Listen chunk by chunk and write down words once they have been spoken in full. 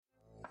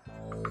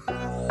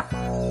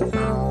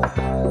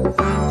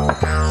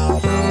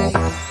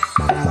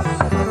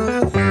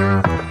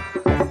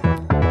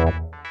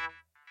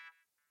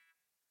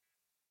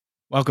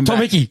Welcome Tom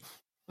back. Hickey.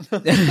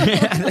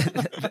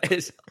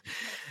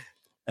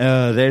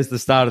 There's the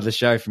start of the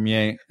show from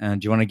you. Do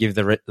you want to give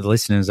the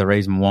listeners a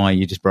reason why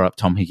you just brought up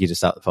Tom Hickey to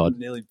start the pod?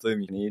 Nearly blew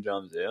my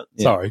eardrums out.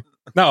 Yeah. Sorry.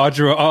 No, I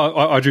drew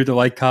the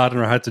late card,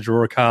 and I had to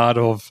draw a card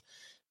of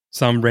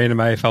some random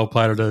AFL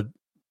player to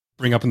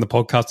bring up in the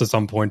podcast at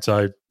some point.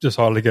 So just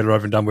decided to get it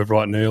over and done with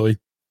right and early.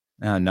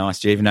 Oh, nice.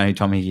 Do you even know who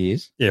Tom Hickey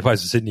is? Yeah,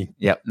 plays for Sydney.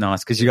 Yep,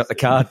 nice, because you got the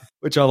card,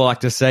 which I like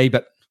to see.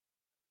 But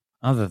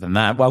other than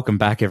that, welcome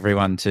back,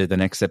 everyone, to the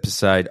next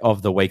episode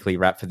of the Weekly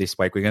Wrap for this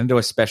week. We're going to do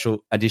a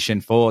special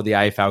edition for the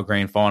AFL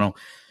Grand Final,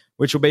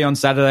 which will be on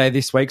Saturday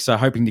this week. So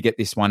hoping to get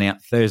this one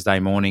out Thursday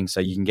morning so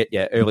you can get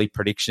your early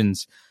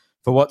predictions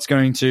for what's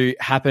going to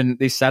happen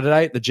this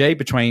Saturday at the G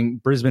between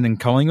Brisbane and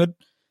Collingwood.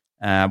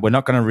 We're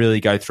not going to really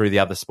go through the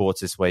other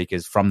sports this week,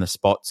 as From the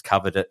Spot's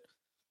covered it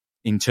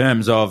in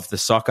terms of the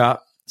soccer.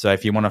 So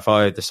if you want to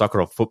follow the soccer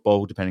or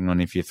football, depending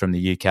on if you're from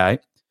the UK,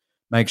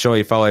 make sure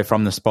you follow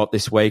From the Spot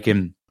this week.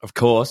 And, of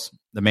course,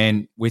 the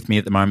man with me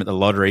at the moment, the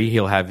lottery,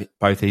 he'll have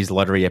both his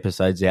lottery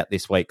episodes out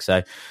this week.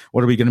 So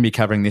what are we going to be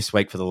covering this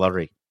week for the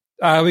lottery?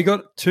 We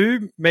got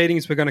two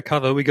meetings we're going to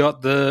cover. We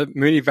got the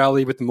Moonee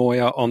Valley with the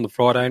Moya on the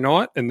Friday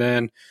night, and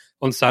then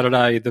on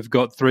Saturday they've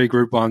got three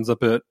Group 1s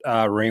up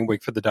at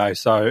Randwick for the day.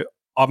 So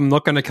I'm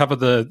not going to cover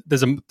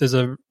there's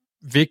a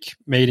Vic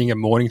meeting at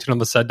Mornington on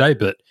the Saturday,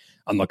 but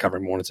I'm not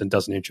covering Mornington. It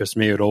doesn't interest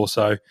me at all.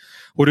 So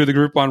we'll do the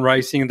Group 1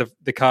 racing,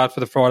 the card for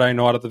the Friday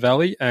night at the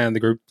Valley, and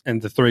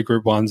the three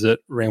Group 1s at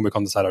Randwick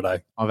on the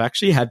Saturday. I've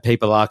actually had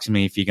people asking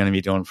me if you're going to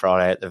be doing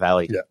Friday at the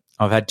Valley. Yeah.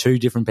 I've had two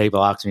different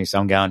people asking me, so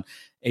I'm going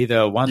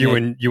either one. You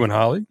and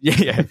Harley?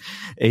 Yeah.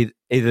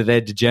 Either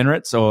they're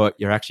degenerates or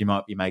you actually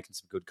might be making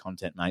some good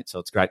content, mate. So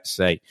it's great to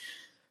see.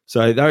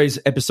 So those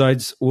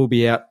episodes will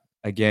be out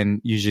again,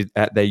 usually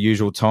at their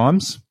usual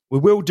times. We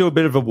will do a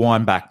bit of a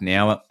wind back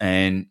now,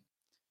 and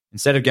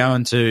instead of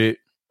going to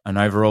an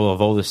overall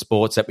of all the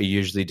sports that we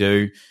usually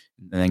do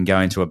and then go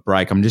into a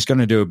break, I'm just going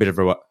to do a bit of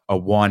a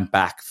wind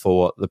back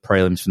for the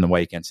prelims from the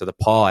weekend. So the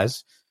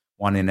Pies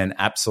won in an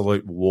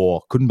absolute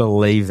war. Couldn't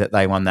believe that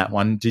they won that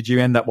one. Did you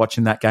end up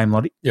watching that game,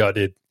 Lottie? Yeah, I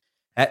did.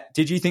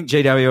 Did you think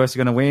GWS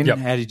were going to win? Yep.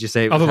 How did you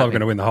see it? I thought they were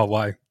going to win the whole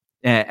way.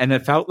 Yeah, and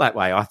it felt that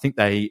way. I think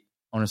they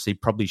honestly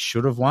probably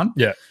should have won.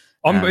 Yeah.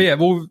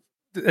 Well,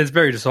 it's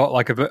very decisive.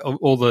 Like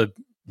all the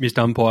missed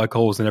umpire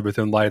calls and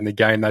everything late in the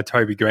game, that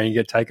Toby Green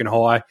get taken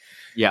high.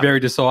 Yeah. Very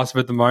decisive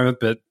at the moment,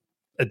 but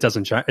it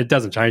doesn't change. It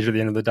doesn't change at the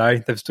end of the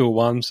day. They've still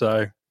won,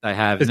 so they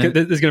have.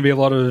 There's going to be a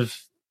lot of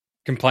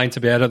complaints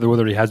about it. There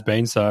already has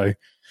been. So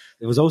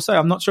there was also,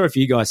 I'm not sure if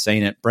you guys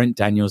seen it, Brent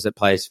Daniels that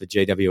plays for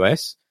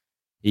GWS.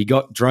 He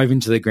drove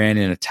into the ground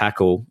in a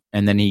tackle,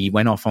 and then he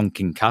went off on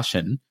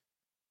concussion.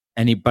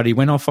 But he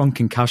went off on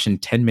concussion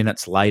 10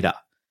 minutes later.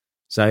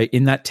 So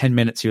in that 10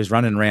 minutes, he was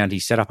running around. He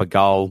set up a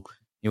goal.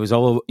 He was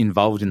all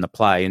involved in the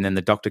play, and then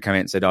the doctor came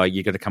out and said, "Oh,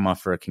 you got to come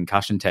off for a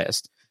concussion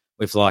test,"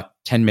 with like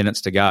 10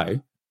 minutes to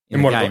go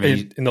in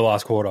the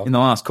last quarter. In the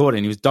last quarter,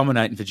 and he was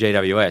dominating for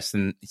GWS,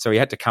 and so he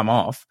had to come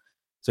off.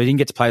 So he didn't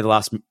get to play the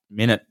last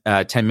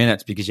 10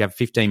 minutes because you have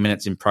 15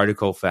 minutes in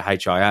protocol for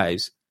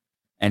HIAs,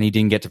 and he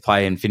didn't get to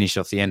play and finish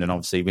off the end. And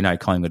obviously, we know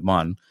Collingwood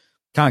won.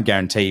 Can't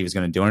guarantee he was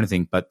going to do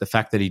anything, but the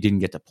fact that he didn't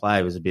get to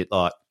play was a bit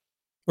like.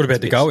 What about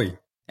DeGoey?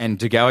 And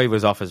DeGoey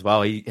was off as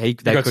well. They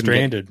got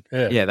stranded.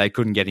 They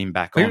couldn't get him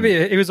back on.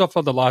 He was off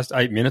for the last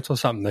 8 minutes or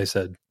something, they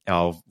said.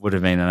 Oh, would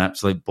have been an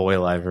absolute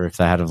boil over if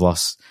they had have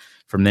lost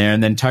from there.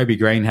 And then Toby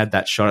Green had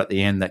that shot at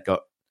the end that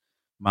got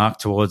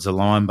marked towards the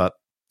line. But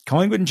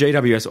Collingwood and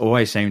GWS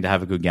always seem to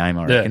have a good game,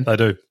 I reckon. Yeah,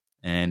 they do.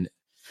 And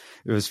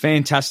it was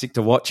fantastic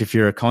to watch if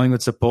you're a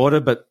Collingwood supporter.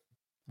 But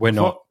we're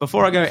not.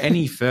 Before I go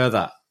any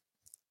further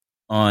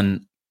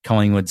on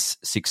Collingwood's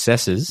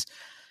successes,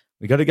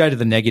 we got to go to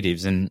the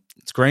negatives, and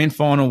it's grand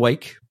final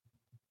week.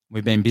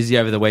 We've been busy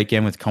over the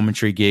weekend with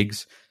commentary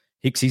gigs.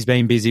 Hicksy's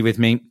been busy with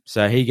me,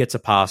 so he gets a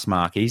pass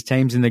mark. His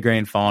team's in the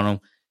grand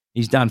final.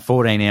 He's done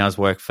 14 hours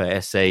work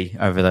for SC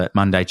over the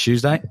Monday,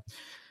 Tuesday.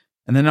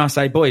 And then I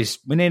say, boys,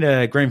 we need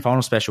a grand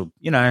final special.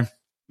 You know,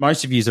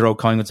 most of you are all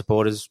Collingwood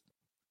supporters.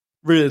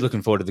 Really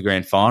looking forward to the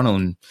grand final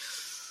and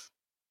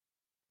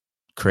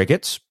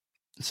crickets.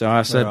 So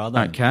I said,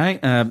 okay,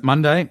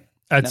 Monday.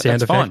 That's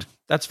effect. Fine.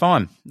 That's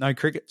fine. No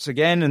crickets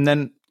again. And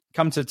then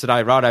come to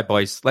today. Righto,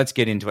 boys. Let's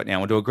get into it now.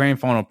 We'll do a grand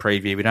final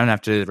preview. We don't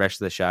have to do the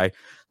rest of the show.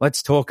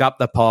 Let's talk up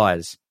the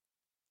Pies.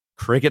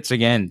 Crickets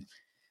again.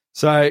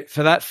 So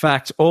for that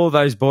fact, all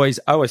those boys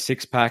owe a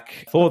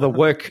six-pack for the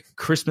work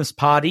Christmas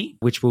party,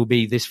 which will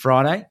be this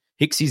Friday.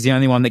 Hicksy's the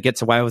only one that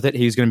gets away with it.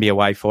 He's going to be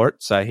away for it,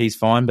 so he's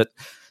fine. But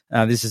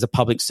this is a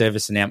public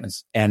service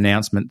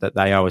announcement that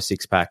they owe a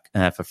six-pack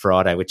for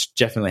Friday, which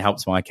definitely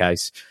helps my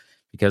case,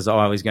 because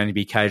I was going to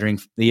be catering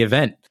the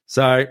event.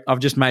 So I've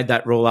just made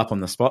that rule up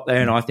on the spot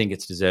there, and I think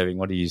it's deserving.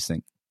 What do you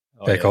think?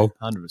 Very cool.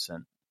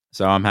 100%.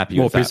 So I'm happy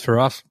with that. More piss for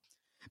us.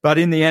 But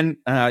in the end,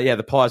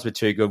 the Pies were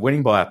too good,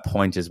 winning by a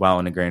point as well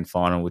in the grand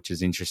final, which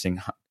is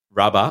interesting.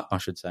 Rubber, I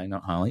should say,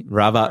 not Harley.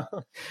 Rubber.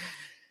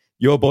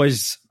 Your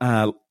boys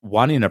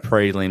won in a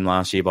prelim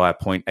last year by a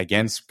point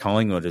against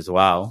Collingwood as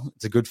well.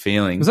 It's a good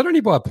feeling. Was that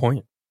only by a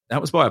point?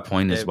 That was by a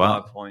point as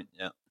well. By a point,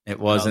 yeah. It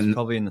was. I was And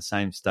probably in the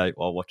same state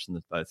while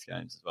watching both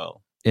games as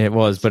well. it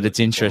was, but it's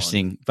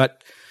interesting.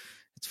 But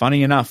it's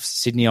funny enough,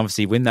 Sydney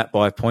obviously win that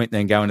by a point,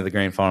 then go into the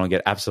grand final and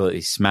get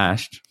absolutely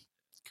smashed.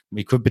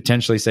 We could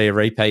potentially see a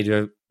repeat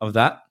of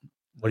that.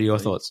 What are your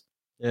thoughts?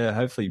 Yeah,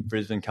 hopefully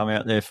Brisbane come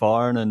out there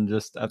firing and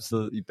just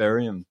absolutely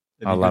bury them.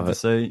 I love it. To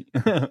see.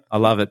 I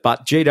love it.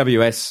 But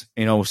GWS,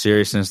 in all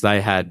seriousness,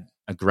 they had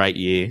a great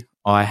year.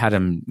 I had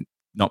them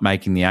not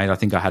making the 8. I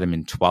think I had them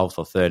in 12th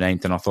or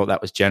 13th, and I thought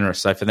that was generous.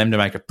 So for them to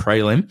make a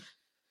prelim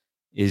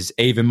is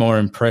even more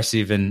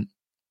impressive. And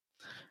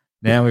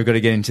now we've got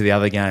to get into the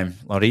other game.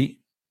 Lottie,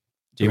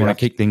 do you want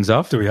to kick things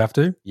off? Do we have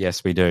to?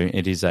 Yes, we do.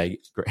 It is a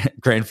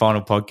grand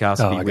final podcast.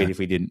 It'd be weird if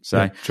we didn't.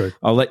 So true.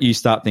 I'll let you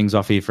start things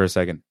off here for a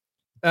second.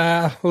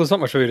 Well, there's not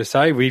much really to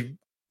say. We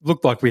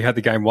looked like we had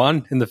the game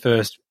won in the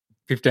first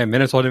 15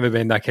 minutes. I've never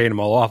been that keen in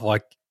my life.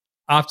 Like,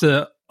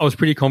 after I was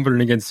pretty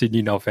confident against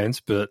Sydney, no offense,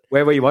 but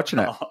where were you watching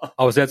it?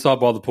 I was outside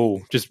by the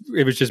pool.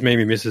 It was just me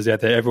and my missus out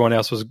there. Everyone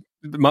else was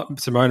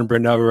Simone and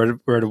Brenda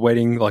were at a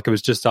wedding. Like, it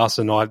was just us,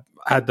 and I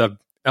had the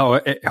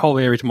whole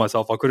area to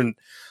myself. I couldn't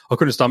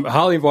stomach.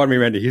 Harley invited me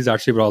around to his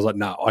actually, but I was like,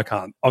 no, I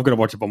can't. I've got to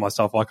watch it by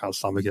myself. I can't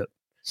stomach it.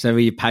 So were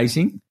you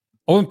pacing?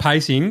 I wasn't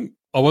pacing.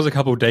 I was a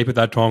couple deep at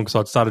that time because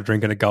I'd started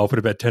drinking at golf at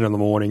about 10 in the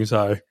morning.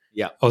 So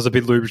yeah, I was a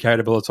bit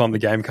lubricated by the time the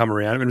game come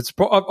around. And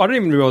I didn't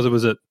even realise it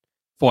was at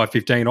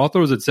 5:15. I thought it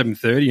was at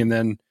 7:30, and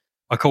then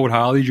I called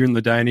Harley during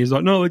the day, and he's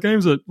like, "No, the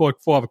game's at like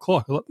 5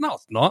 o'clock." I was like, "No,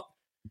 it's not."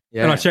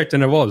 Yeah. And I checked,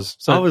 and it was.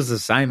 So I was the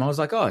same. I was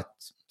like, "Oh,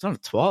 it's on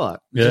at twilight."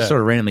 It just sort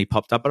of randomly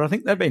popped up. But I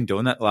think they've been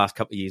doing that the last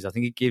couple of years. I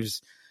think it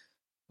gives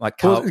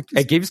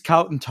it gives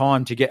Carlton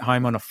time to get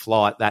home on a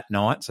flight that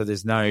night, so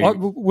there's no.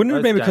 Wouldn't it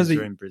have been because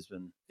they're in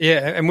Brisbane?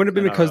 Yeah, and wouldn't it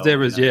have been because there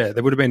was there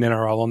would have been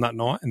NRL on that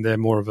night, and they're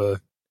more of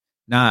a.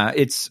 Nah,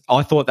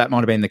 I thought that might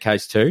have been the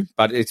case too,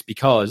 but it's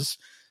because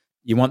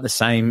you want the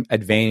same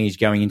advantage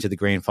going into the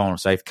grand final.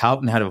 So if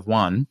Carlton had have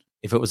won,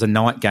 if it was a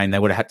night game, they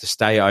would have had to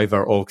stay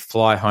over or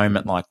fly home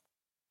at like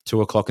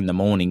 2 o'clock in the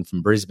morning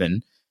from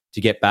Brisbane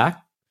to get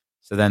back.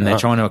 So then they're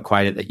trying to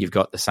equate it that you've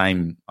got the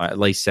same at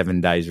least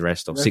 7 days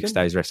rest or 6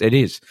 days rest. It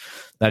is.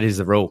 That is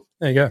the rule.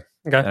 There you go.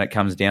 Okay. And it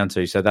comes down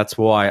to. So that's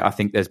why I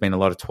think there's been a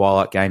lot of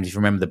twilight games. If you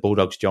remember the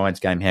Bulldogs-Giants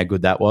game, how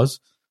good that was.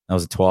 That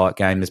was a twilight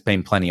game. There's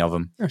been plenty of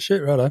them. Oh,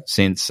 shit, righto.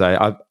 Since. So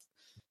I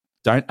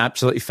don't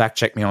absolutely fact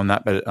check me on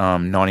that, but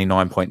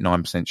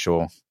 99.9%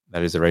 sure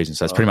that is the reason.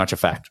 So it's pretty much a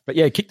fact. But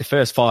yeah, kicked the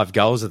first 5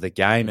 goals of the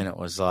game, and it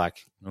was like,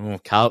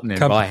 Carlton, and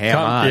by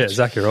how much? Yeah,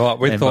 exactly right.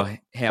 I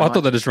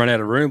thought they just ran out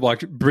of room.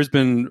 Like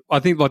Brisbane, I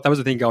think like that was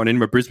the thing going in,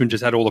 where Brisbane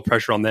just had all the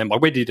pressure on them.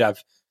 Like we did have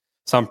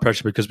some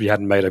pressure because we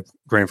hadn't made a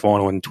grand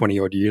final in 20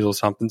 odd years or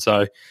something.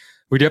 So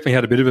we definitely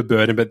had a bit of a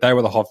burden, but they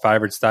were the hot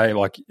favourites.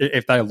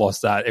 If they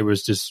lost that, it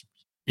was just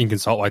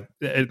inconsolable.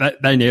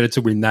 Like they needed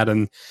to win that,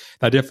 and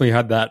they definitely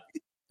had that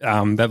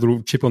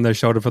little chip on their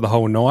shoulder for the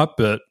whole night.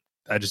 But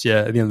they just,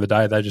 at the end of the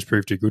day, they just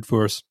proved too good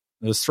for us.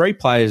 There was 3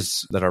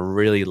 players that I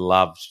really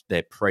loved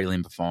their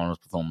prelim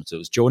performance. It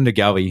was Jordan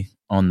DeGovey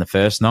on the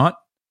first night,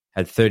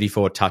 had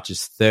 34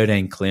 touches,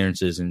 13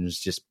 clearances, and was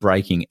just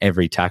breaking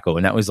every tackle.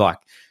 And that was like,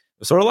 it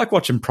was sort of like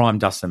watching prime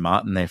Dustin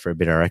Martin there for a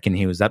bit, I reckon.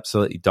 He was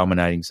absolutely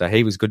dominating, so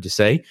he was good to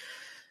see.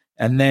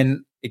 And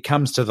then it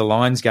comes to the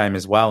Lions game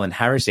as well, and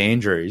Harris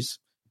Andrews,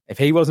 if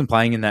he wasn't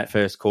playing in that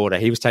first quarter,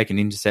 he was taking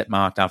intercept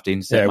marked after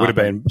intercept. Yeah, it would have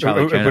been.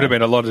 It would have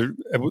been a lot of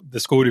the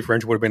score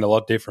differential would have been a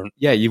lot different.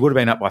 Yeah, you would have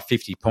been up by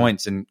 50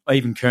 points, and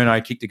even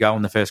Curnow kicked a goal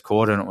in the first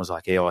quarter, and it was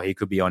like, he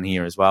could be on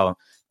here as well.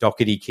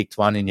 Doherty kicked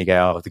one, and you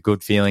go, the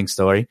good feeling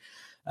story.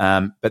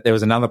 But there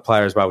was another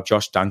player as well,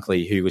 Josh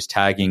Dunkley, who was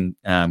tagging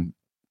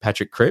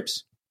Patrick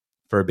Cripps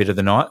for a bit of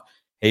the night.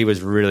 He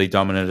was really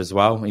dominant as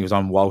well. He was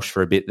on Walsh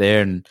for a bit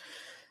there, and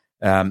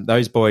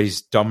those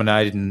boys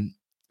dominated. And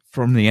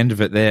from the end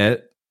of it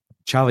there,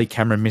 Charlie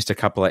Cameron missed a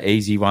couple of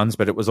easy ones,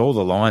 but it was all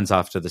the Lions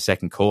after the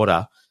second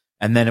quarter.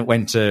 And then it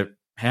went to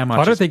how much?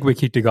 I don't think we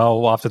kicked a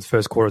goal after the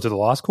first quarter to the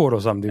last quarter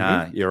or something.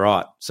 Nah, you're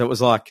right. So it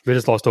was like... we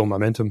just lost all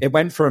momentum. It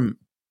went from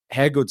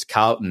how good's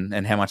Carlton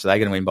and how much are they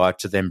going to win by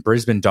to then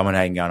Brisbane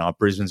dominating, going,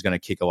 Brisbane's going to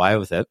kick away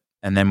with it.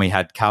 And then we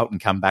had Carlton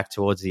come back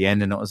towards the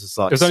end, and it was just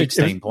like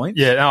 16 points.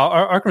 Yeah, no,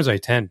 I reckon it was only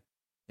 10.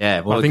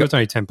 Yeah, well, I think it was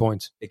only 10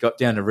 points. It got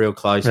down to real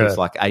close. It was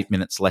like 8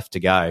 minutes left to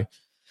go. And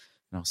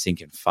I was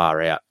thinking,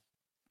 far out.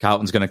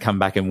 Carlton's going to come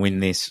back and win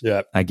this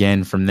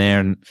again from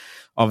there, and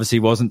obviously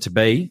wasn't to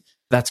be.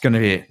 That's going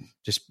to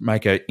just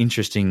make an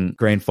interesting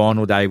grand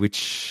final day,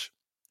 which,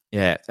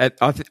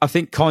 I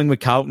think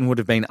Collingwood-Carlton would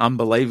have been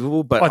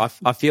unbelievable, but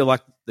I feel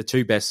like the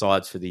 2 best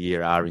sides for the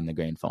year are in the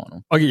grand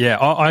final. Oh, yeah,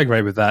 I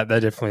agree with that. They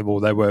definitely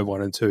they were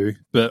 1 and 2,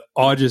 but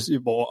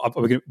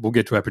we'll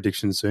get to our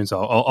predictions soon, so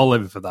I'll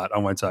leave it for that. I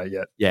won't say it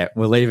yet. Yeah,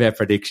 we'll leave our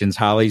predictions.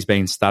 Harley's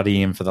been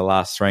studying for the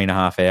last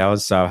 3.5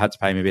 hours, so I had to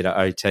pay him a bit of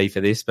OT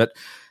for this, but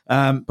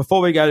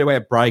before we go to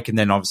our break and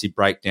then obviously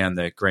break down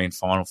the grand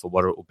final for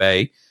what it will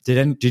be,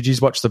 did you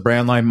watch the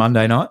Brownlow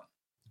Monday night?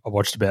 I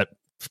watched about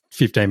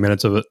 15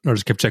 minutes of it. I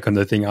just kept checking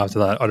the thing after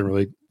that.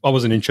 I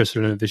wasn't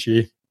interested in it this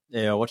year.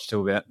 Yeah, I watched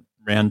till about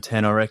round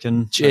 10, I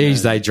reckon.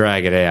 Jeez, they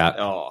drag it out.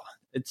 Oh,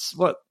 it's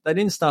what they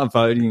didn't start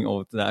voting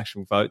or the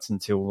actual votes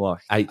until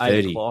like 8:30.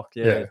 8 o'clock.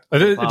 Yeah,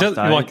 It does,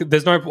 past 8. like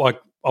there's no like.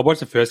 I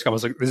watched the first couple. I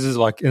was like, this is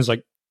like it was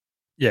like.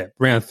 Yeah,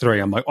 round 3.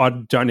 I'm like, I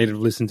don't need to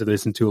listen to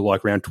this until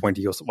like round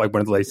 20 or something. Like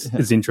when at least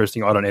it's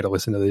interesting. I don't need to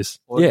listen to this.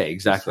 Well, Yeah, just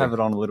exactly. have it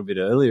on a little bit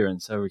earlier, and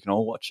so we can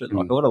all watch it.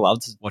 Like I would have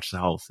loved to watch the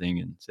whole thing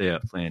and see how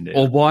it planned out.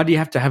 Or why do you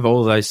have to have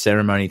all those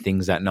ceremony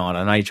things that night?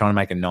 I know you're trying to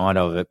make a night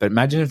of it, but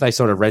imagine if they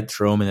sort of read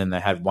through them and then they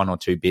had 1 or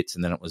 2 bits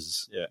and then it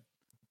was... Yeah.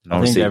 And I think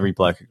obviously, every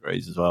bloke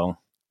agrees as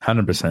well.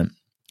 100%.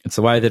 It's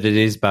the way that it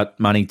is, but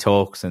money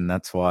talks, and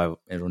that's why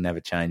it'll never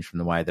change from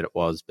the way that it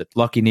was. But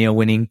Lachie Neale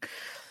winning...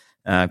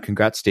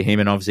 congrats to him,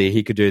 and obviously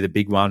he could do the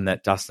big one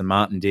that Dustin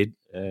Martin did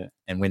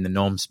and win the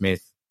Norm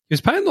Smith. He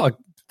was paying like,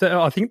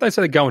 I think they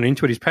said going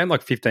into it, he's paying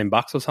like $15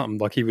 or something.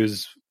 Like he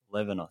was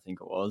 11, I think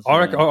it was. I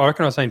reckon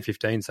I was saying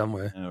 15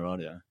 somewhere. Yeah, right,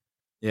 yeah.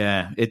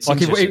 Yeah, it's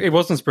like it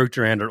wasn't spooked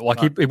around it.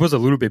 Like it was a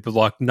little bit,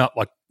 but not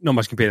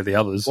much compared to the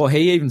others. Well,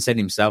 he even said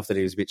himself that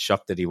he was a bit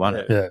shocked that he won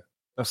it. Yeah.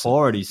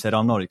 Before it, he said,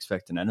 "I'm not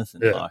expecting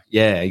anything." Yeah. Like,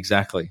 Yeah,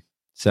 exactly.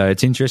 So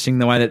it's interesting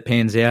the way that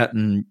pans out,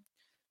 and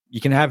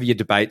you can have your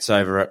debates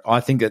over it.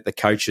 I think that the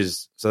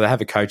coaches, so they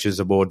have a coaches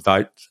award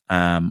vote.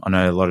 I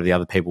know a lot of the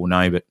other people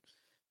know, but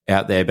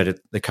out there, but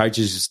the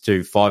coaches just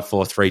do 5,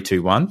 4, 3,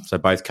 2, 1. So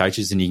both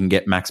coaches, and you can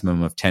get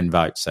maximum of 10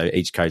 votes. So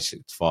each coach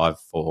gets 5,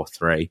 4,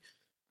 3.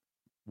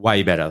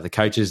 Way better. The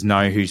coaches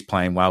know who's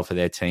playing well for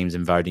their teams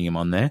and voting him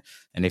on there.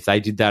 And if they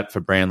did that for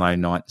Brownlow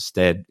Knight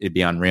instead, it'd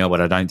be unreal.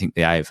 But I don't think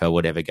the AFL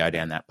would ever go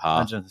down that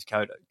path. imagine if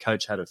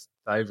coach had a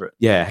favourite.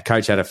 Yeah,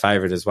 coach had a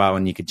favourite as well,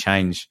 and you could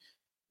change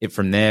it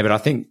from there. But I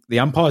think the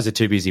umpires are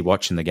too busy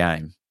watching the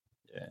game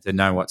to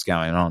know what's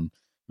going on.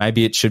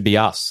 Maybe it should be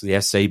us. The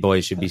SC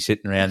boys should be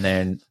sitting around there,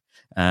 and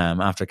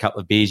after a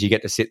couple of beers, you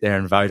get to sit there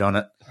and vote on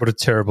it. What a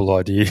terrible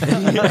idea.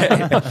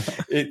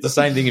 The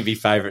same thing would be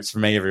favourites for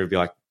me. Everyone would be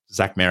like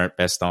Zach Merritt,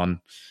 best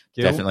on.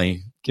 Gil,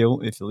 Definitely.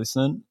 Gil, if you're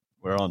listening,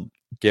 we're on.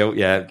 Gil,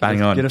 yeah,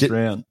 bang on. Get us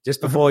round. Just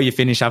before you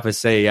finish up as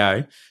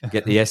CEO,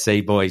 get the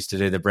SC boys to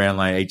do the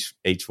Brownlow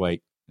each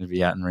week. It'd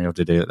be out and real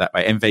to do it that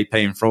way. MVP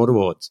and fraud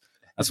awards.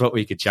 That's what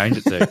we could change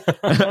it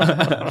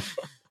to.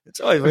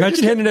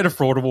 Imagine handing out a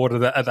fraud award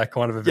at that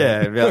kind of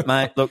event. Yeah,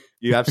 mate, look,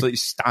 you absolutely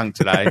stunk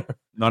today.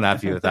 Not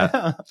happy with that.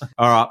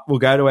 All right, we'll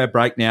go to our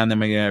break now, and then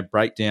we're going to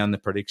break down the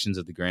predictions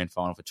of the grand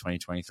final for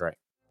 2023.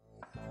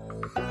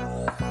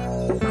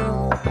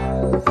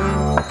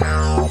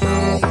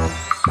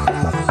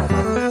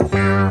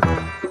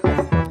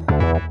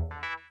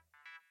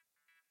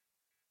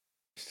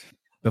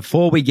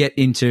 Before we get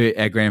into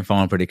our grand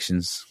final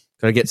predictions,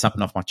 got to get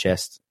something off my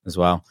chest as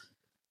well.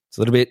 It's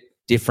a little bit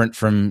different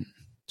from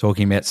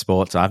talking about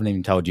sports. I haven't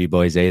even told you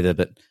boys either,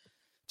 but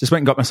just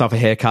went and got myself a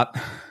haircut.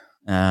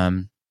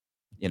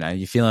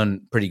 You're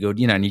feeling pretty good,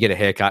 and you get a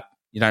haircut.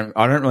 I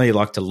don't really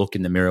like to look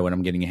in the mirror when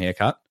I'm getting a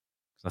haircut.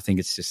 I think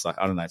it's just like,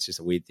 I don't know, it's just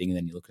a weird thing. And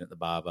then you're looking at the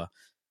barber.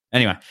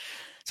 Anyway,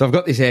 so I've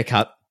got this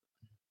haircut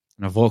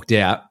and I've walked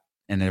out,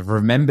 and I've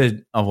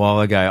remembered a while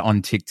ago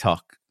on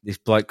TikTok, this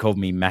bloke called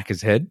me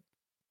Macca's head.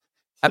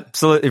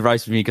 Absolutely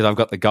roasted me because I've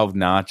got the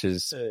golden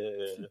arches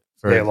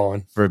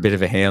Hairline. for a bit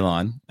of a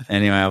hairline.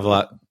 Anyway, I was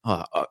like,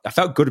 I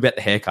felt good about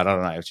the haircut. I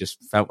don't know. It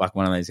just felt like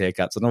one of those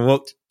haircuts. And I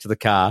walked to the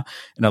car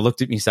and I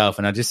looked at myself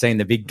and I just seen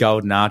the big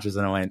golden arches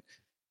and I went,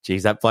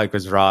 geez, that bloke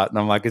was right. And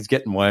I'm like, it's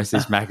getting worse,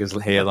 this Macca's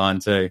hairline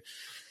too.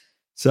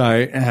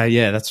 So,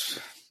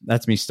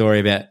 that's my story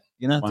about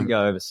You're going to have to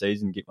go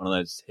overseas and get one of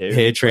those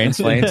hair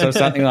transplants or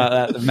something like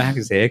that. The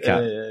Macca's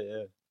haircut.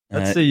 Yeah.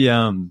 That's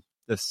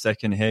the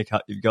second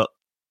haircut you've got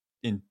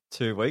in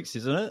 2 weeks,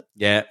 isn't it?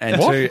 Yeah,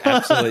 and two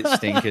absolute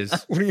stinkers.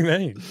 What do you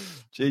mean?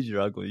 Jeez,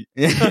 you're ugly.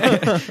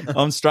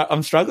 I'm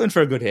struggling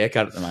for a good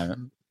haircut at the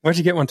moment. Where'd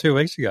you get one 2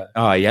 weeks ago?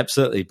 Oh, he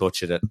absolutely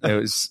butchered it. It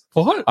was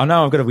what? I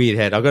know I've got a weird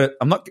head.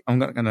 I'm not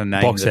going to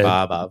name Box the head.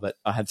 barber, but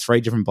I had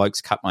 3 different blokes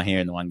cut my hair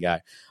in the one go.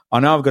 I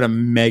know I've got a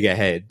mega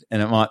head,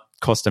 and it might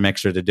cost them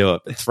extra to do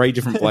it. But 3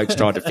 different blokes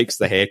tried to fix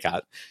the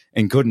haircut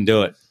and couldn't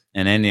do it.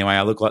 And anyway,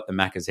 I look like the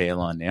Macca's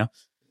hairline now.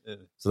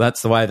 So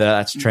that's the way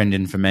that's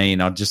trending for me.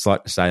 And I'd just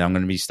like to say I'm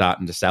going to be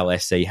starting to sell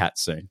SC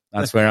hats soon.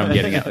 That's where I'm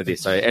getting at with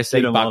this. So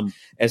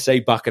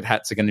SC bucket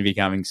hats are going to be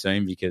coming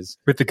soon because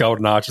With the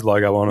Golden Arches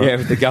logo on it. yeah,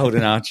 with the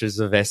golden arches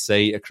of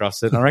SC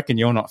across it. And I reckon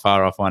you're not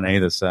far off one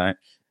either. So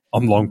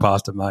I'm long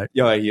past it, mate.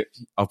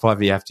 I'll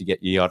probably have to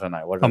get you. I don't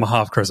know. I'm a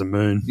half crescent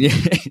moon. Yeah,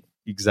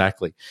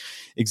 exactly.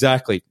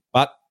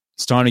 But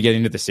it's time to get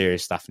into the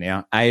serious stuff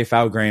now.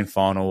 AFL Grand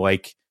Final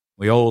week.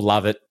 We all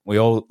love it. We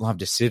all love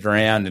to sit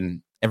around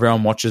and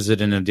everyone watches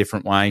it in a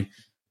different way. I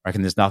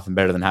reckon there's nothing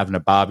better than having a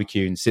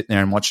barbecue and sitting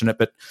there and watching it.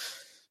 But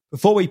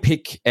before we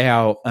pick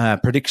our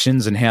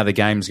predictions and how the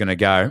game's going to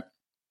go,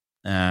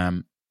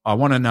 I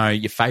want to know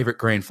your favourite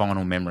grand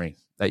final memory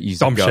that you've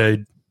got.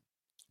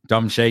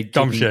 Dom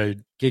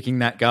Sheed kicking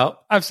that goal.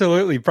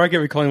 Absolutely. Broke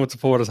every Collingwood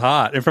supporter's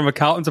heart. And from a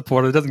Carlton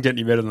supporter, it doesn't get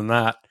any better than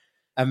that.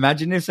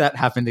 Imagine if that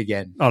happened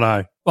again. I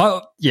know.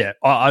 Well, yeah,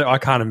 I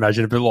can't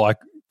imagine it, but like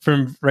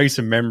from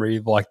recent memory,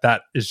 like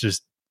that is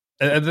just,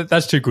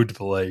 that's too good to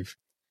believe.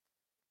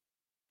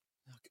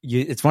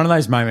 it's one of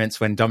those moments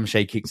when Dom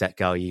Shee kicks that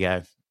goal, you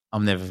go,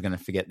 I'm never going to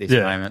forget this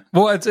moment.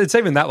 Well, it's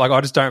even that. Like,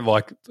 I just don't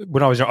like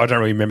when I was young, I don't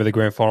really remember the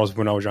grand finals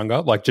when I was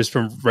younger. Like, just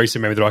from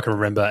recent memory that I can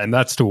remember, and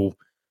that's still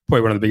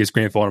probably one of the biggest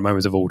grand final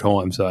moments of all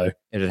time. So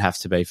it'd have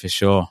to be for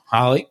sure.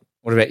 Harley,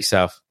 what about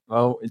yourself?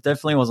 Well, it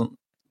definitely wasn't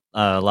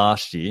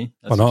last year.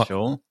 That's for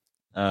sure.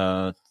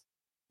 What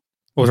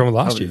was wrong with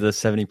last year? The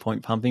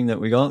 70-point pumping that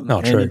we got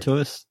true. handed to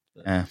us.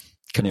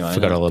 Anyway,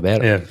 forgot all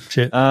about it. Yeah,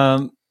 shit.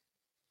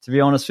 To be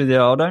honest with you,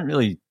 I don't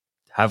really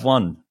have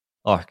one.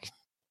 Like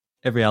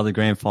every other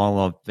grand final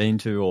I've been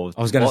to, or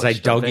I was going to say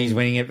Doggies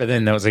winning it, but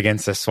then that was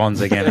against the Swans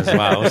again as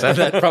well. So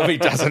that probably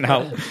doesn't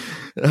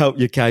help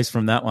your case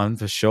from that one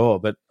for sure.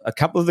 But a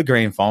couple of the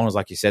grand finals,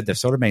 like you said, they've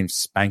sort of been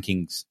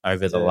spankings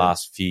over the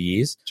last few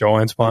years.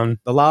 Giants one.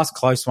 The last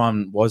close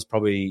one was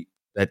probably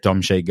that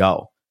Dom Shee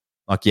goal.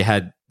 Like you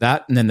had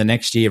that, and then the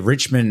next year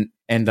Richmond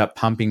ended up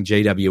pumping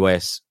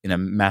GWS in a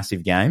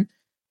massive game.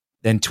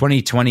 Then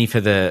 2020 for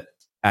the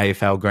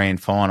AFL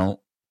grand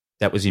final,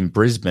 that was in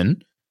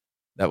Brisbane.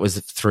 That was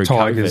through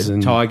Tigers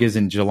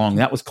and Geelong.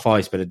 That was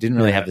close, but it didn't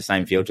really have the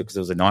same feel to it because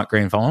it was a night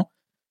grand final.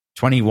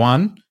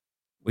 21,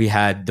 we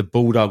had the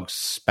Bulldogs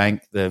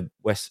spank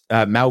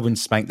Melbourne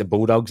spanked the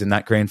Bulldogs in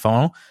that grand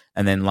final,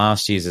 and then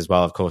last year's as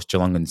well, of course,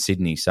 Geelong and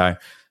Sydney. So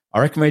I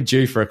reckon we're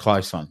due for a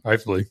close one.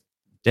 Hopefully.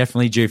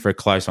 Definitely due for a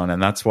close one,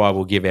 and that's why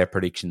we'll give our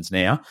predictions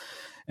now.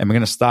 And we're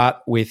going to start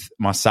with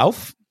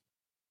myself.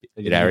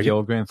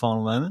 Your grand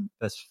final moment?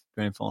 Best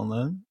grand final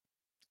moment?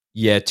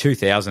 Yeah,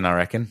 2000, I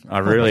reckon. I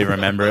really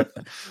remember it.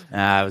 It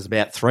was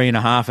about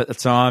 3.5 at the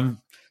time.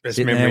 Best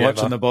sitting memory there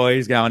watching ever. the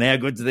boys going, how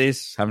good's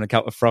this? Having a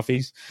couple of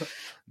frothies.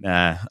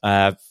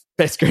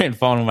 Best grand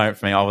final moment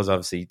for me, I was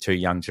obviously too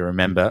young to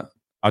remember.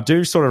 I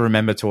do sort of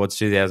remember towards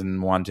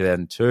 2001,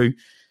 2002,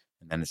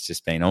 and then it's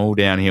just been all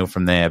downhill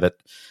from there. But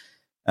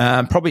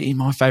probably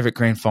my favourite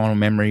grand final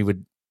memory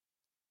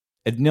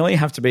it'd nearly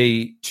have to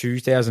be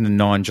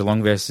 2009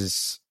 Geelong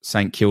versus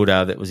St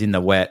Kilda that was in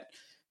the wet,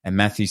 and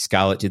Matthew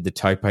Scarlett did the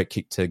toe-poke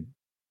kick to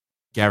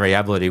Gary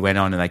Ablett. He went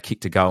on and they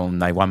kicked a goal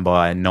and they won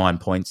by 9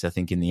 points, I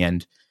think, in the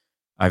end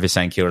over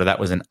St Kilda. That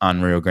was an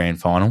unreal grand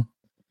final.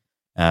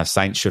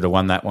 Saints should have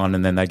won that one,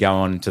 and then they go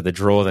on to the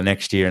draw the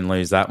next year and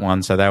lose that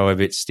one. So they were a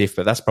bit stiff,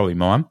 but that's probably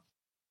mine.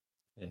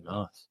 Yeah,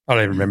 nice. I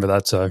don't even remember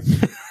that, so.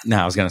 No,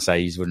 I was going to say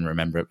you wouldn't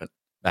remember it, but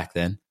back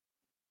then.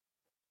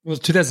 It was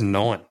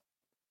 2009.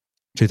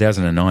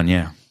 2009,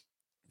 yeah.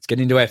 Let's get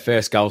into our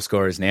first goal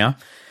scorers now.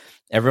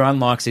 Everyone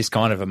likes this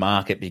kind of a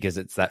market because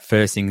it's that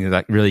first thing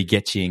that really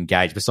gets you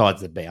engaged,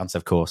 besides the bounce,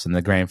 of course, and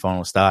the grand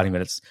final starting,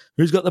 but it's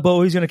who's got the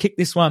ball, who's going to kick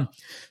this one.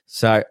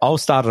 So I'll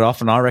start it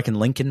off, and I reckon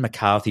Lincoln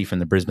McCarthy from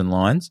the Brisbane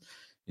Lions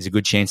is a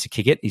good chance to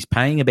kick it. He's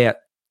paying about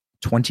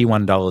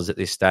 $21 at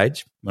this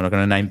stage. We're not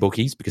going to name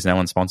bookies because no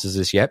one sponsors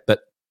us yet, but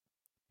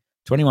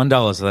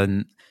 $21,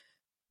 then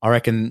I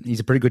reckon he's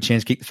a pretty good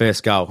chance to kick the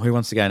first goal. Who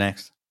wants to go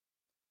next?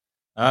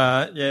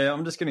 Yeah,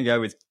 I'm just going to go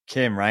with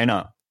Cam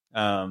Rayner.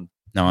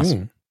 Nice.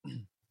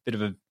 Bit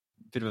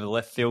of a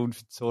left field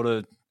sort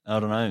of, I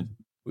don't know.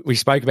 We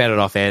spoke about it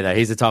off air, though.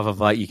 He's the type of,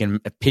 like, you can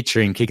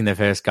picture him kicking the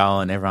first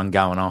goal and everyone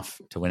going off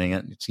to winning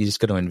it. You just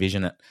got to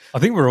envision it. I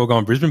think we're all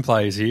going Brisbane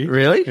players here.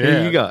 Really? Yeah.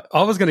 Who you got?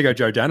 I was going to go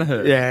Joe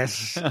Danaher.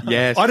 Yes.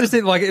 Yes. I just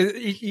think, like,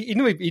 he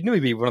knew he'd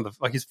be one of the,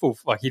 like, his full,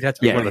 like, he'd have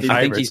to be one of the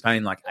I think favourites. he's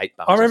paying like $8.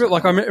 I remember,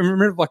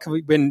 like,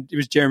 when it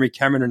was Jeremy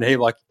Cameron and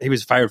he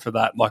was favourite for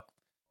that. Like,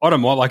 I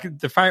don't mind, like,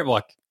 the favourite,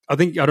 like, I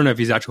don't know if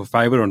he's actual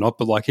favourite or not,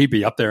 but, like, he'd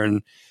be up there,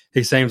 and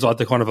he seems like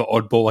the kind of an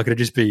oddball. Like, it'd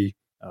just be.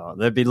 Oh,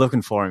 they'd be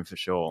looking for him for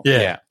sure.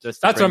 Yeah.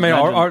 Just that's what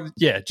I mean.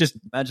 Just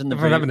imagine the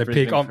having to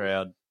pick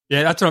crowd.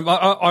 Yeah, that's what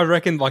I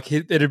reckon. Like,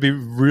 it'd be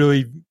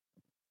really.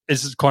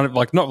 It's kind of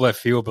like not left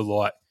field, but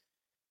like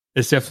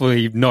it's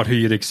definitely not who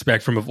you'd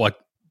expect from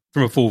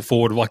a full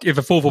forward. Like, if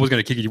a full forward was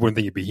going to kick it, you wouldn't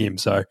think it'd be him.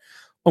 So I'm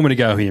going to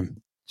go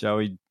him.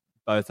 Joey,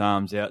 both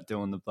arms out,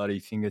 doing the bloody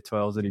finger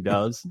twirls that he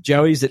does.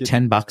 Joey's at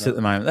 $10 at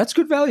the moment. That's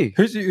good value.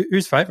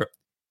 Who's favourite?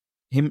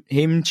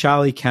 Him,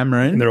 Charlie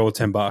Cameron. And they're all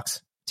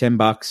 $10.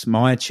 $10.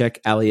 Maya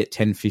Check, Elliot,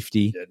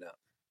 $10.50. Yeah, no.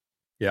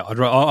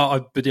 Yeah,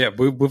 but yeah,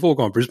 we've all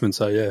gone Brisbane,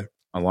 so yeah.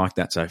 I like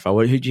that so far.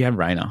 Who'd you have,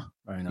 Rayner?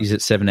 He's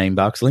at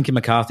 $17. Lincoln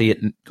McCarthy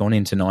had gone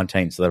into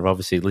 19, so they've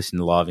obviously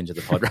listened live into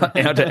the pod right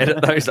now to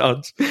edit those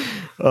odds.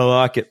 I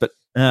like it, but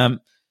it's going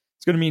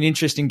to be an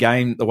interesting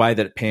game the way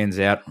that it pans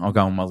out. I'll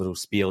go on my little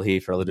spiel here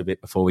for a little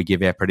bit before we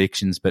give our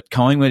predictions, but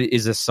Collingwood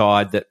is a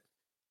side that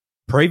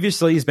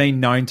previously has been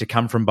known to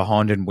come from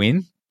behind and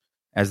win.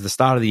 As the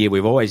start of the year,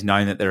 we've always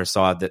known that they're a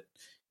side that,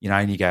 you know,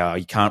 and you go,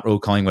 you can't rule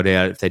Collingwood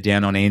out if they're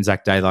down on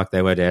Anzac Day like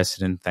they were to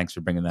Essendon. Thanks for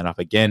bringing that up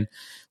again.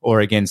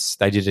 Or they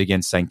did it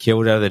against St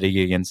Kilda, they did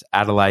it against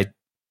Adelaide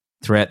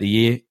throughout the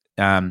year.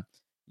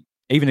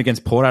 Even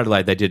against Port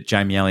Adelaide, they did.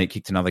 Jamie Elliott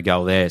kicked another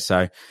goal there.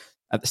 So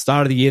at the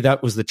start of the year,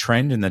 that was the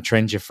trend, and the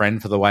trend's your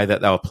friend for the way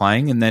that they were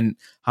playing. And then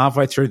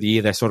halfway through the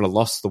year, they sort of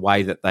lost the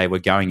way that they were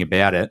going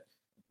about it.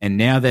 And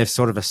now they're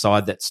sort of a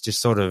side that's just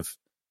sort of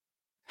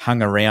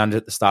hung around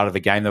at the start of the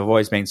game. They've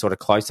always been sort of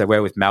close. They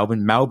were with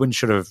Melbourne. Melbourne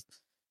should have,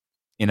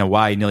 in a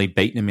way, nearly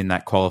beaten them in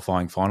that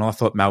qualifying final. I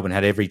thought Melbourne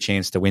had every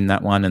chance to win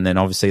that one, and then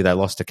obviously they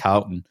lost to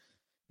Carlton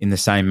in the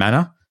same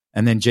manner.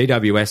 And then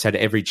GWS had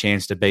every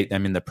chance to beat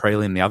them in the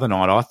prelim the other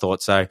night, I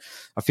thought. So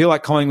I feel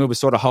like Collingwood was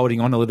sort of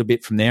holding on a little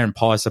bit from there, and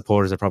Pies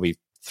supporters are probably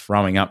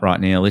throwing up right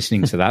now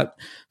listening to that.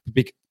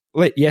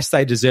 Yes,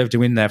 they deserve to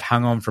win. They've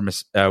hung on from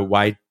a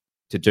way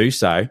to do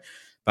so.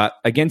 But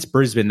against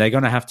Brisbane, they're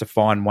going to have to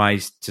find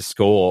ways to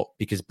score,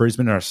 because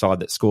Brisbane are a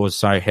side that scores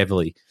so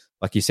heavily.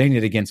 Like you've seen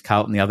it against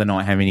Carlton the other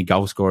night, how many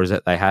goal scorers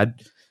that they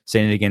had.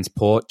 Seen it against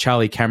Port.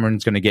 Charlie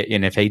Cameron's going to get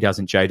in. If he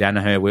doesn't, Joe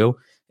Danaher will.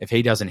 If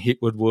he doesn't,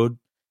 Hitwood would.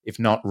 If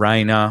not,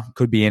 Rayner.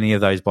 Could be any of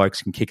those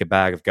blokes can kick a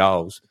bag of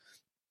goals.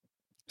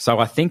 So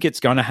I think it's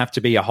going to have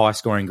to be a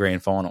high-scoring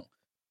grand final,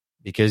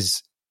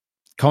 because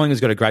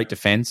Collingwood's got a great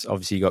defence.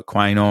 Obviously, you've got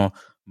Quaynor,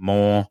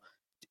 Moore,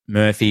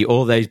 Murphy,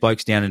 all these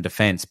blokes down in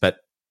defence. But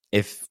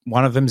if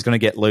one of them is going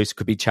to get loose,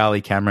 could be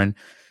Charlie Cameron,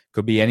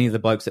 could be any of the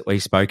blokes that we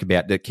spoke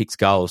about that kicks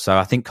goals. So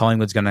I think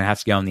Collingwood's going to have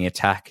to go on the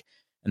attack.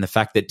 And the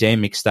fact that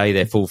Dan McStay,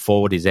 their full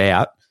forward, is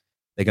out,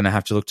 they're going to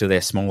have to look to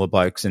their smaller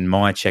blokes. And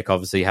Myercheck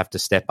obviously have to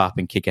step up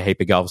and kick a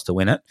heap of goals to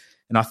win it.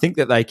 And I think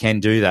that they can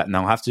do that. And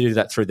they'll have to do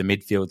that through the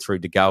midfield, through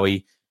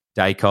DeGoey,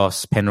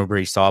 Dacos,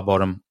 Pendlebury,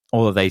 Sidebottom,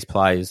 all of these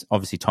players,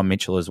 obviously Tom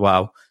Mitchell as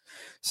well.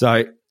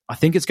 So I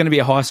think it's going to be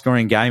a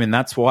high-scoring game, and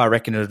that's why I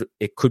reckon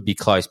it could be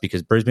close,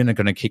 because Brisbane are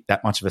going to kick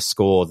that much of a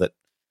score that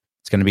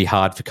it's going to be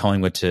hard for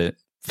Collingwood to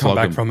come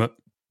back them from it.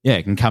 Yeah,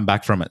 it can come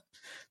back from it.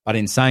 But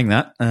in saying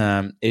that,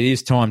 it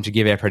is time to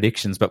give our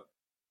predictions, but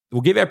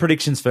we'll give our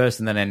predictions first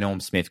and then our Norm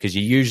Smith, because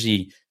you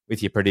usually,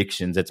 with your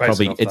predictions, it's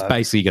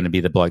basically going to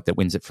be the bloke that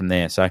wins it from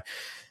there. So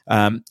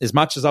as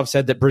much as I've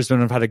said that Brisbane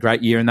have had a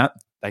great year in that,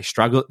 they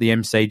struggle at the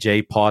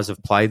MCG. Pies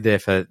have played there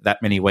for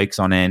that many weeks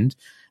on end,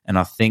 and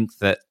I think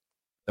that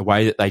the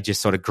way that they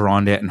just sort of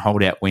grind out and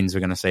hold out wins,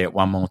 we're going to see it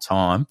one more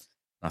time.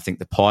 I think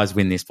the Pies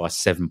win this by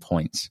 7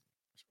 points.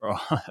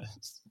 Right.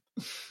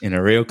 In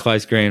a real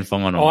close grand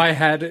final. I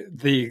had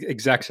the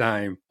exact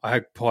same. I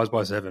had Pies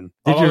by 7.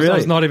 Did you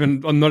really?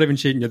 I'm not even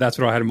cheating you. That's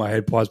what I had in my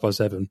head. Pies by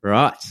 7.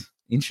 Right.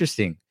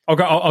 Interesting.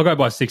 I'll go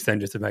by 6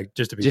 then, just to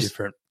be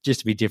different.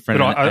 Just to be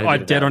different. But I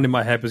dead on in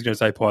my head was going to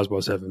say Pies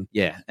by 7.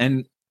 Yeah,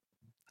 and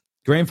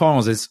grand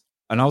finals is,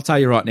 and I'll tell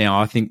you right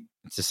now, I think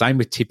it's the same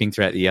with tipping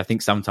throughout the year. I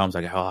think sometimes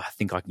I go, I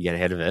think I can get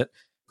ahead of it.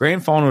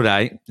 Grand final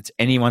day, it's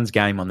anyone's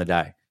game on the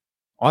day.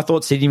 I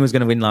thought Sydney was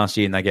going to win last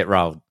year and they get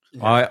rolled.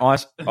 Yeah.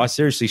 I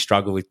seriously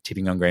struggle with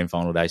tipping on grand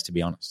final days, to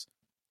be honest.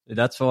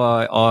 That's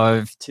why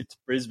I've tipped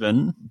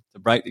Brisbane to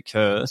break the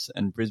curse,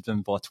 and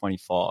Brisbane by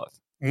 25.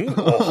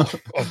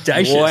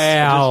 Audacious. Wow.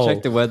 I just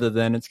checked the weather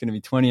then. It's going to be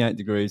 28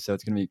 degrees, so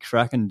it's going to be a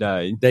cracking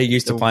day. They're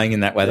used to playing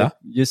in that weather.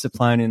 Used to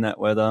playing in that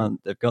weather.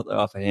 They've got the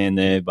upper hand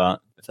there, but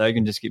if they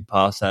can just get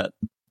past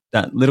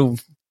that little,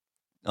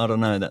 I don't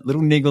know, that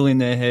little niggle in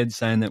their head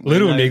saying that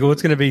niggle,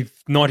 it's going to be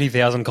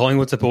 90,000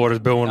 Collingwood supporters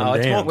booing them down.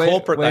 It's more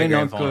corporate. We're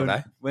not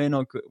good. We're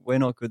not good. We're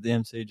not good. The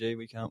MCG,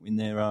 we can't win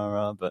there.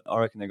 But I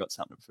reckon they've got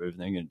something to prove,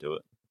 and they're going to do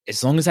it.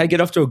 As long as they get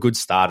off to a good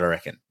start, I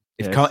reckon.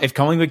 If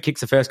Collingwood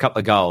kicks the first couple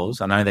of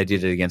goals, I know they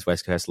did it against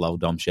West Coast, lol,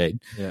 Dom Sheed.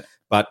 Yeah.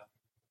 But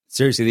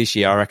seriously, this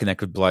year, I reckon they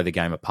could blow the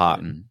game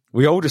apart. And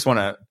we all just want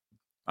to,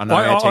 I know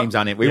our teams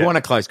aren't in. We want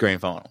a close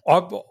grand final.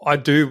 I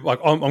do. Like,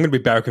 I'm going to be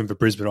barracking for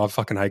Brisbane. I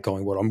fucking hate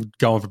Collingwood. I'm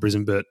going for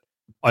Brisbane, but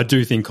I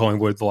do think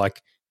Collingwood,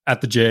 like,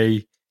 at the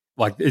G,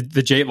 like,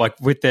 the G, like,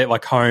 with their,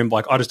 like, home,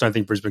 like, I just don't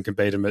think Brisbane can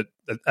beat them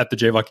at the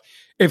G. Like,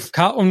 if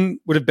Carlton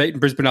would have beaten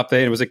Brisbane up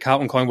there and it was a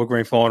Carlton-Collingwood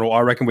grand final,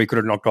 I reckon we could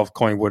have knocked off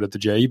Collingwood at the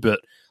G, but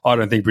I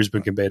don't think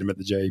Brisbane can beat them at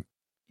the G.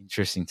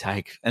 Interesting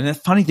take. And the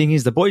funny thing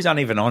is, the boys aren't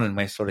even on and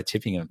we're sort of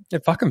tipping them. Yeah,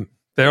 fuck them.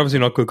 They're obviously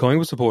not good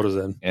Collingwood supporters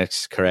then.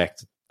 That's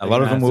correct. A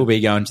lot of them will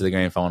be going to the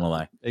grand final,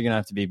 though. They're going to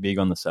have to be big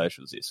on the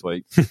socials this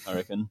week, I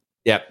reckon.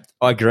 Yep,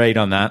 I agreed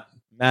on that.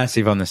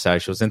 Massive on the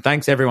socials. And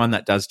thanks everyone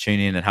that does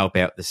tune in and help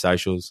out the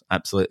socials.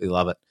 Absolutely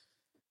love it.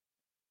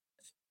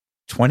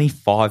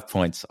 25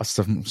 points.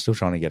 I'm still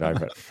trying to get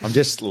over it. I'm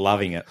just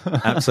loving it.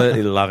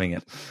 Absolutely loving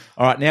it.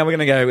 All right, now we're going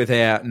to go with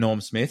our Norm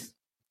Smith.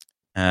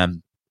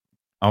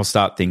 I'll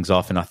start things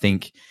off, and I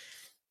think,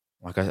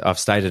 like I've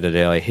stated it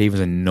earlier, he was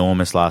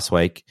enormous last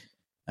week.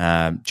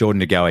 Jordan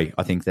DeGoey,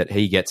 I think that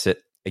he gets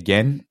it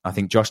again. I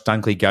think Josh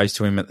Dunkley goes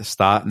to him at the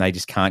start, and they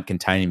just can't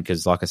contain him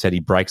because, like I said,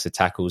 he breaks the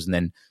tackles, and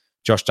then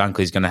Josh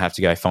Dunkley's going to have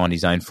to go find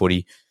his own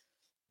footy.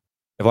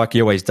 Like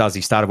he always does,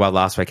 he started well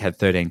last week, had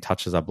 13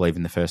 touches, I believe,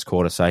 in the first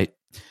quarter. So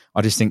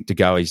I just think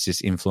DeGoey's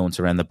just influence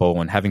around the ball,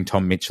 and having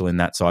Tom Mitchell in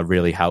that side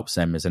really helps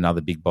them as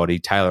another big body.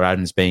 Taylor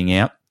Adams being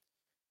out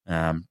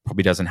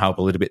probably doesn't help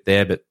a little bit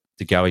there, but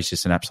DeGoey's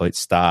just an absolute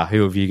star.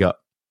 Who have you got?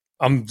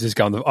 I'm just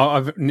going.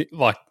 I've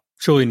like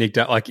surely nicked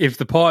out. Like if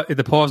the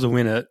Pies will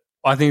win it,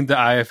 I think the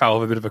AFL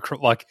have a bit of a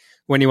like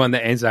when he won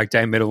the Anzac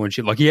Day medal and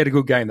shit. Like he had a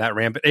good game that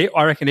round, but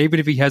I reckon even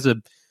if he has a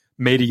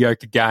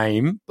mediocre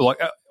game, but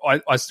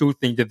like I still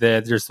think that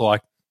they're just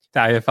like the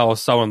AFL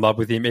is so in love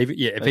with him. Even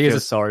if he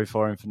is sorry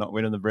for him for not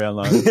winning the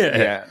Brownlow.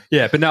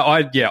 yeah. But no,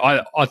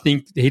 I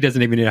think he doesn't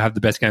even need to have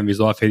the best game of his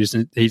life. He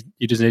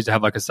just needs to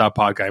have like a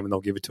subpar game, and they'll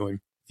give it to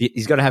him.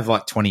 He's got to have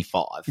like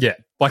 25. Yeah,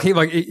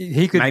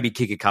 he could maybe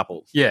kick a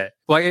couple. Yeah,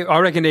 I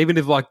reckon even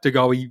if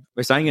Degoe,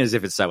 we're saying it as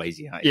if it's so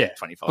easy. Hey? Yeah,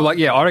 25. But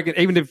I reckon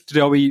even if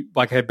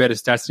Degoe had better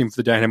stats than him for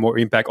the day and had more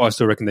impact, I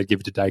still reckon they'd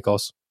give it to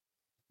Dacos.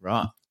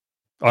 Right.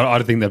 I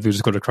don't think they've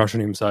just got a crush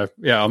on him. So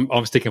yeah,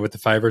 I'm sticking with the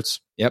favourites.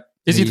 Yep.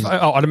 Is he?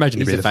 I'd imagine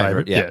he'd be the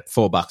favourite. Yeah,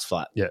 $4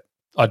 flat. Yeah,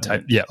 I'd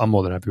take. Yeah, I'm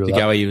more than happy with that.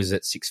 Degoe was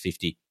at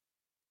 $6.50.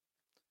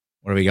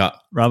 What do we got?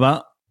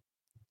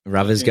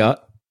 Rubber's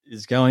got.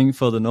 Is going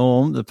for the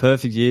norm, the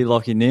perfect year,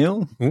 Lockie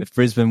Neal, if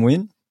Brisbane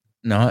win.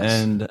 Nice.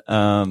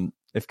 And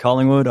if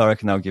Collingwood, I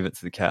reckon I'll give it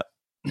to the cap.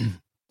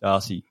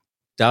 Darcy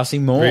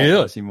Moore. Really?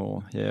 Darcy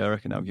Moore. Yeah, I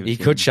reckon I'll give it to him.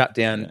 He could shut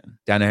down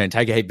her and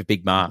take a heap of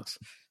big marks.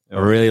 I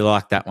really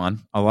like that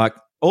one. I like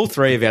all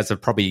three of ours are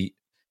probably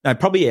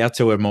our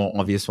two are more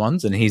obvious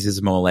ones and his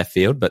is more left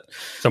field, but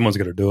someone's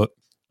going to do it.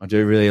 I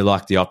do really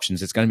like the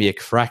options. It's going to be a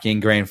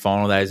cracking grand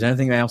final day. Is there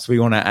anything else we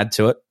want to add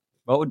to it?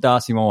 What would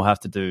Darcy Moore have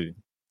to do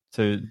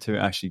to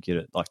actually get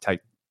it? Like take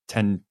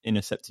 10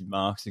 intercepted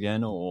marks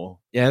again, or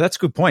yeah, that's a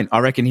good point. I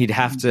reckon he'd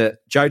have to.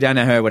 Joe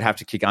Danaher would have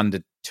to kick under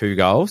 2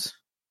 goals.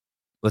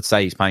 Let's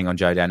say he's playing on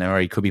Joe Danaher, or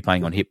he could be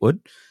playing on Hipwood.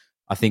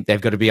 I think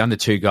they've got to be under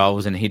 2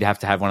 goals, and he'd have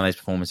to have one of those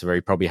performances where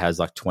he probably has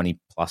like 20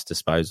 plus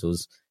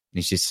disposals, and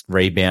he's just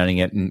rebounding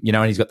it, and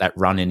and he's got that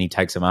run, and he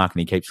takes a mark, and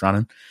he keeps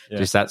running. Yeah.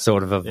 Just that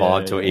sort of a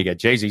vibe to it. You go,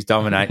 geez, he's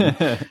dominating.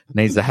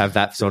 Needs to have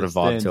that sort of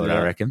vibe to it,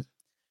 I reckon.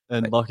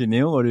 And Lockie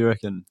Neal, what do you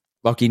reckon?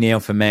 Lockie Neal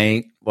for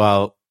me,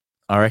 well,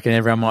 I reckon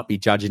everyone might be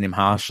judging him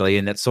harshly,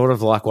 and it's sort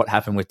of like what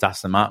happened with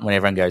Dustin Martin when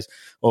everyone goes,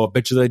 I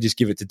bet you they just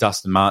give it to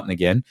Dustin Martin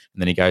again,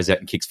 and then he goes out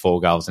and kicks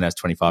 4 goals and has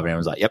 25, and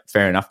everyone's like, yep,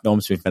 fair enough,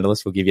 Norm Smith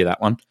medalist, we'll give you that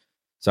one.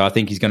 So I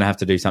think he's going to have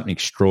to do something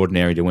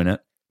extraordinary to win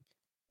it.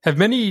 Have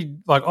many,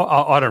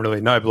 I don't really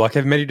know, but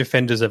have many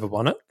defenders ever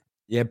won it?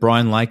 Yeah,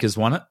 Brian Lake has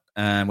won it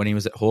when he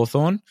was at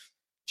Hawthorn.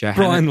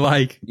 Brian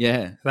Lake.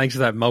 Yeah. Thanks for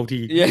that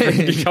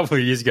a couple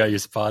of years ago, you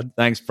spud.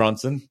 Thanks,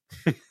 Bronson.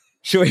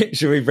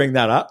 Should we bring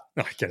that up?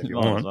 I get it. You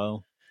want.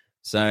 Well.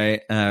 So,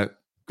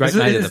 great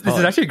mate of the pod. This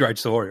is actually a great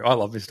story. I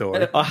love this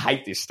story. I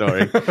hate this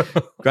story.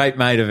 Great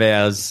mate of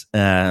ours,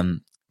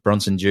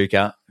 Bronson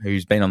Duker,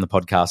 who's been on the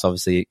podcast,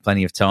 obviously,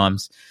 plenty of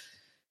times,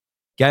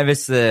 gave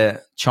us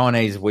the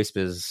Chinese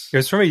whispers. It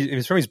was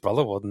from his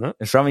brother, wasn't it?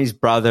 It's from his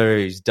brother,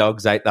 whose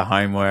dogs ate the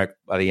homework,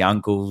 bloody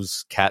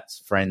uncles,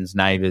 cats, friends,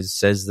 neighbours,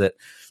 says that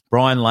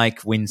Brian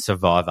Lake wins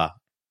Survivor.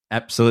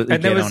 Absolutely,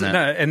 and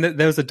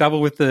there was a double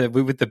with the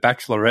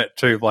Bachelorette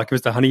too. It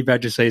was the Honey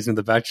Badger season of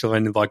the Bachelor,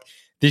 and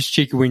this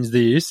chick wins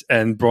this,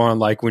 and Brian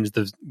Lake wins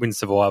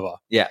Survivor.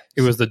 Yeah,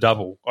 it was the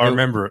double. I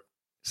remember it.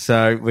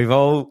 So we've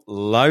all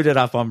loaded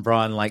up on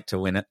Brian Lake to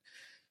win it.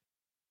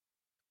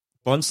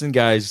 Bronson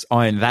goes,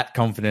 I am that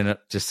confident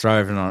at just throw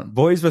everyone on it.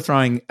 Boys were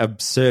throwing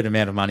absurd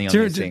amount of money on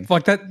this thing.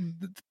 Like that,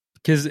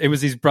 because it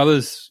was his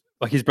brother's,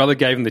 his brother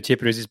gave him the tip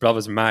and it was his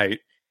brother's mate.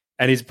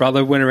 And his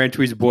brother went around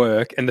to his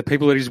work and the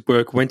people at his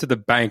work went to the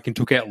bank and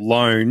took out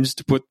loans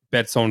to put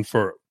bets on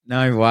for it.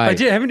 No way.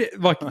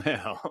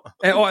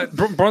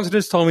 Bronson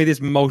just told me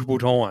this multiple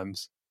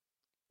times.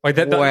 Wow.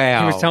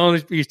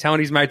 He was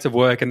telling his mates at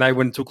work and they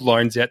went and took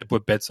loans out to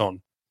put bets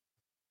on.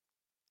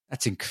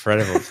 That's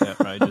incredible. It's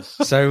outrageous.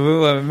 So we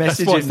were messaging.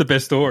 That's why it's the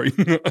best story.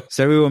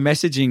 So we were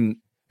messaging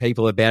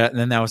people about it, and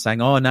then they were saying,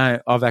 "Oh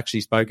no, I've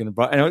actually spoken to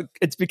Brian." And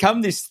it's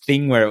become this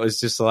thing where it was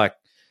just like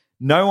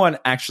no one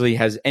actually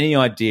has any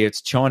idea.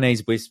 It's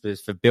Chinese whispers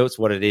for Built's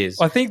what it is.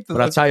 I think,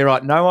 but I'll tell you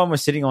right, no one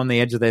was sitting on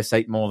the edge of their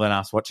seat more than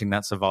us watching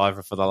that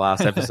Survivor for the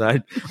last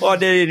episode. I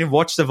didn't even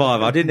watch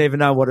Survivor. I didn't even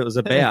know what it was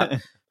about.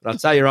 But I'll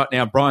tell you right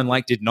now, Brian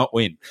Lake did not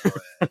win.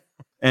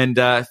 And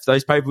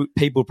those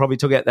people probably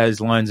took out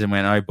those loans and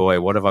went, oh, boy,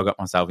 what have I got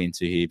myself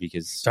into here?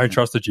 Because don't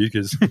trust the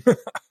Dukers.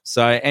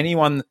 So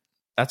anyone,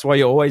 that's why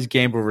you always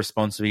gamble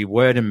responsibly,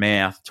 word of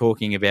mouth,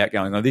 talking about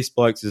going, oh, this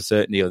bloke's a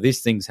certainty or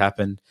this thing's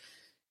happened.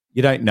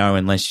 You don't know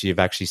unless you've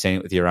actually seen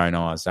it with your own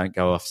eyes. Don't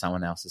go off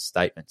someone else's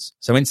statements.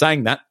 So in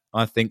saying that,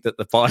 I think that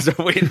the Pies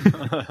will win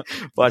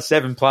by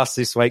 7+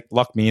 this week.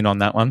 Lock me in on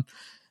that one.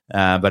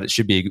 But it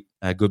should be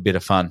a good bit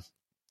of fun.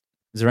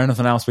 Is there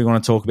anything else we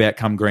want to talk about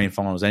come grand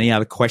finals? Any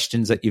other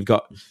questions that you've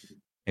got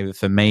either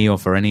for me or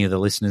for any of the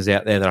listeners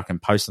out there that I can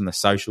post on the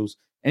socials?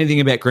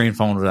 Anything about grand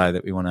final today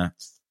that we want to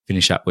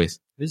finish up with?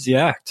 Who's the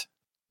act?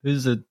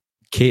 Who's the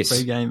Kiss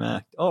pre-game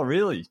act? Oh,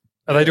 really?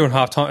 Are they doing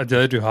halftime? Do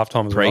they do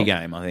halftime as well?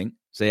 Pre-game, I think.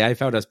 So the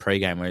AFL does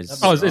pre-game. Whereas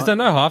is there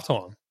no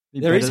halftime?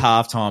 There is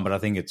halftime, but I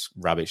think it's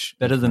rubbish.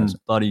 Better than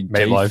bloody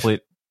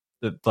G-Flip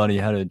that bloody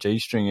had a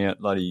G-string out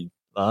bloody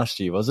last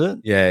year, was it?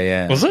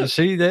 Yeah. Was it? Was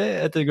she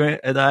there at the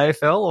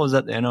AFL or was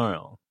that the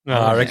NRL? No,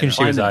 I reckon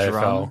she was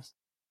AFL.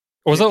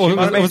 Or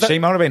she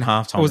might have been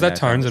halftime. Or was that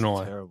Tones and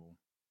I? Terrible.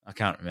 I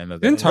can't remember.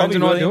 Didn't Tones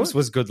and I do it?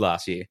 Was good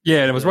last year. Yeah,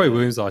 and it was Roy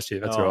Williams last year.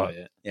 That's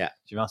right. Yeah.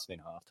 She must have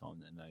been halftime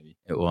then, maybe.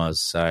 It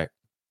was. So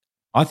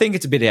I think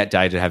it's a bit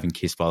outdated having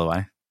Kiss, by the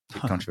way.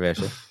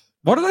 Controversial.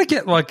 Why do they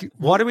get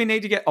Why do we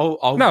need to get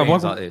old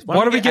bands like this?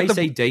 Why do we get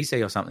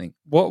AC/DC or something?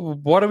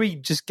 Why do we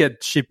just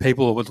get shit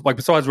people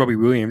besides Robbie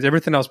Williams?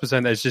 Everything else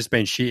besides that's just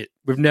been shit.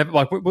 We've never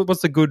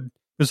what's the good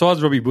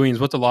besides Robbie Williams,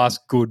 what's the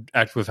last good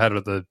act we've had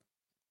of the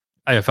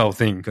AFL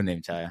thing? Couldn't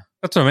even tell you.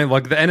 That's what I mean.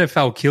 Like the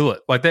NFL kill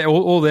it. Like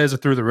all theirs are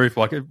through the roof.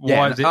 Like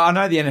why is it? I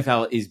know the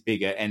NFL is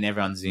bigger and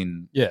everyone's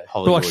in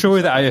Hollywood. But like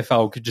surely the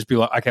AFL could just be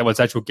like, okay, let's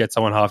actually get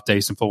someone half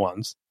decent for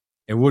once.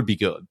 It would be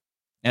good.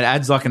 It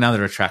adds like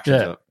another attraction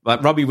to it.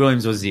 Like Robbie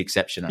Williams was the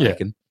exception, I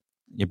reckon.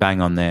 You're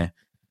bang on there.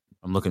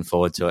 I'm looking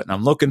forward to it. And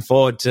I'm looking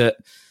forward to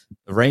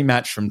the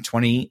rematch from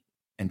 20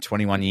 and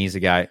 21 years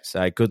ago.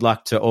 So good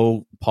luck to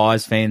all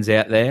Pies fans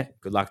out there.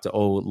 Good luck to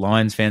all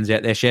Lions fans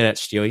out there. Shout out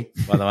Stewie,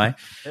 by the way.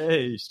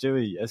 Hey,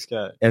 Stewie,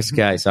 SK.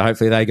 SK. So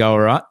hopefully they go all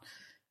right.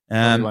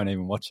 Probably won't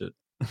even watch it.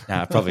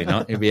 No, probably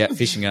not. He'll be out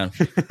fishing going,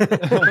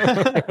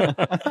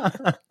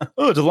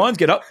 oh, the Lions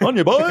get up on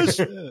you, boys.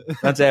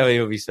 That's how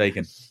he'll be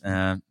speaking.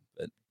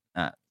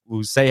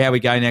 We'll see how we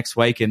go next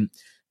week, and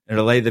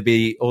it'll either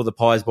be all the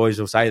Pies boys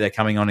will say they're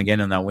coming on again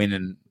and they'll win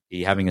and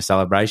be having a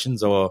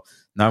celebrations, or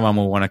no one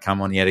will want to come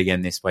on yet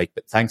again this week.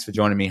 But thanks for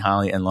joining me,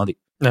 Harley and Lottie.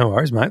 No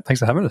worries, mate. Thanks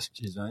for having us.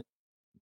 Cheers, mate.